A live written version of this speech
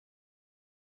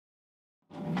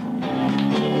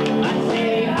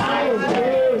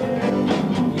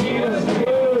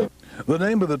The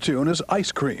name of the tune is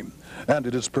Ice Cream, and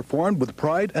it is performed with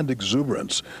pride and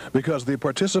exuberance because the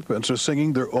participants are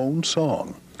singing their own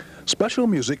song. Special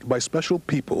Music by Special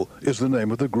People is the name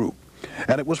of the group,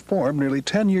 and it was formed nearly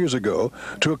 10 years ago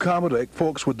to accommodate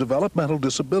folks with developmental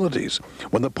disabilities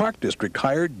when the Park District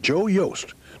hired Joe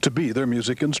Yost to be their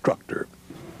music instructor.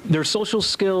 Their social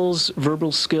skills,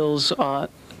 verbal skills,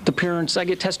 the parents, I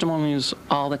get testimonials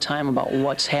all the time about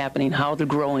what's happening, how they're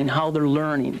growing, how they're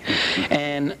learning,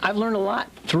 and I've learned a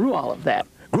lot through all of that.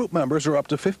 Group members are up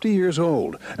to 50 years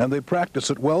old, and they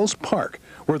practice at Wells Park,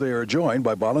 where they are joined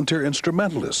by volunteer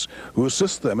instrumentalists who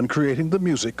assist them in creating the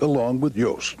music along with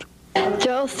Yost.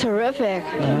 Joe's terrific.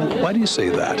 Why do you say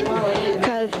that?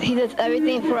 Because he does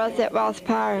everything for us at Wells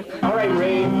Park. All right,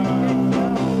 Ray.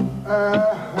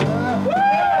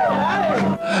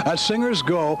 As singers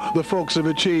go, the folks have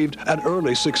achieved an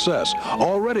early success.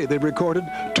 Already they've recorded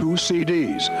 2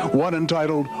 CDs, one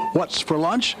entitled What's for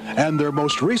Lunch, and their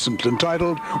most recent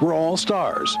entitled We're All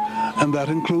Stars, and that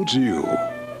includes you.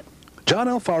 John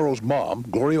Alfaro's mom,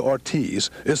 Gloria Ortiz,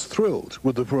 is thrilled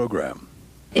with the program.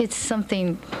 It's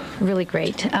something really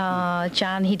great.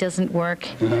 John, he doesn't work.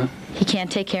 He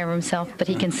can't take care of himself, but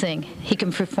he can sing. He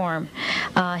can perform.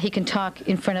 He can talk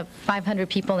in front of 500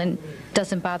 people and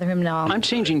doesn't bother him at all. I'm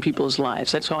changing people's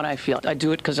lives. That's what I feel. I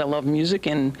do it because I love music,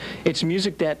 and it's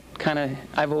music that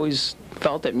I've always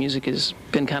felt that music has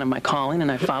been kind of my calling, and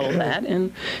I follow that,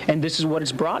 and this is what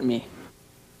it's brought me.